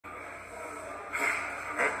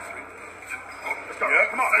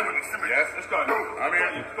Yes, let's go. I'm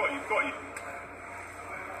here. You've got you.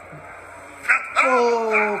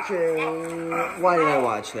 Okay, why did I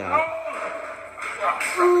watch that?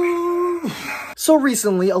 So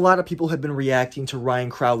recently, a lot of people have been reacting to Ryan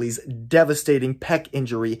Crowley's devastating pec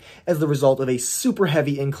injury as the result of a super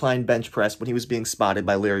heavy incline bench press when he was being spotted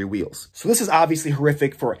by Larry Wheels. So this is obviously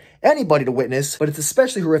horrific for anybody to witness, but it's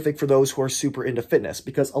especially horrific for those who are super into fitness,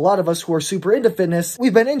 because a lot of us who are super into fitness,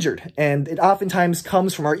 we've been injured, and it oftentimes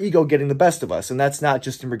comes from our ego getting the best of us, and that's not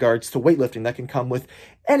just in regards to weightlifting. That can come with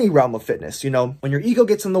any realm of fitness. You know, when your ego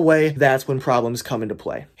gets in the way, that's when problems come into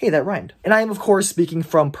play. Hey, that rhymed. And I am, of course, speaking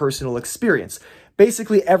from personal experience.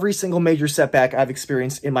 Basically, every single major setback I've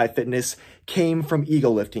experienced in my fitness came from ego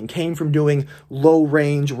lifting, came from doing low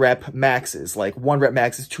range rep maxes, like 1 rep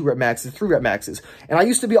maxes, 2 rep maxes, 3 rep maxes. And I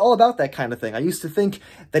used to be all about that kind of thing. I used to think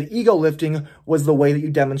that ego lifting was the way that you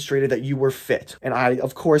demonstrated that you were fit. And I,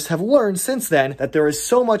 of course, have learned since then that there is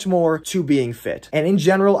so much more to being fit. And in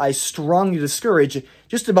general, I strongly discourage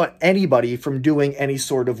just about anybody from doing any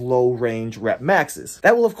sort of low range rep maxes.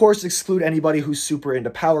 That will, of course, exclude anybody who's super into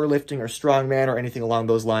powerlifting or strongman or anything along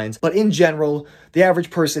those lines. But in general, the average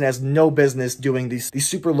person has no business doing these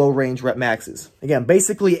super low range rep maxes. Again,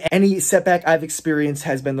 basically any setback I've experienced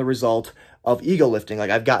has been the result of ego lifting. Like,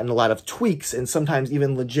 I've gotten a lot of tweaks and sometimes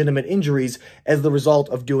even legitimate injuries as the result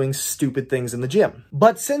of doing stupid things in the gym.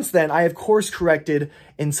 But since then, I have course corrected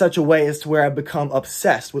in such a way as to where I've become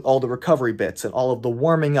obsessed with all the recovery bits and all of the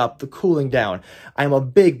warming up, the cooling down. I'm a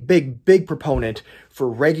big proponent for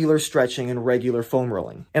regular stretching and regular foam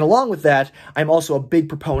rolling. And along with that, I'm also a big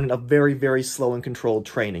proponent of very slow and controlled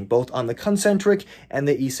training, both on the concentric and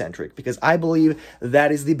the eccentric, because I believe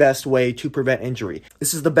that is the best way to prevent injury.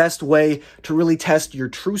 This is the best way to really test your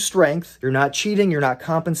true strength. You're not cheating, you're not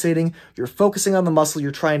compensating, you're focusing on the muscle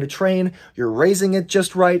you're trying to train, you're raising it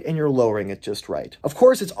just right, and you're lowering it just right. Of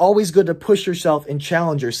course, it's always good to push yourself and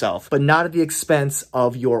challenge yourself, but not at the expense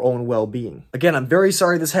of your own well-being. Again, I'm very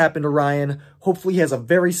sorry this happened to Ryan. Hopefully he has a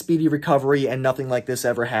very speedy recovery and nothing like this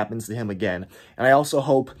ever happens to him again. And I also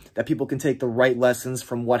hope that people can take the right lessons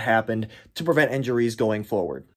from what happened to prevent injuries going forward.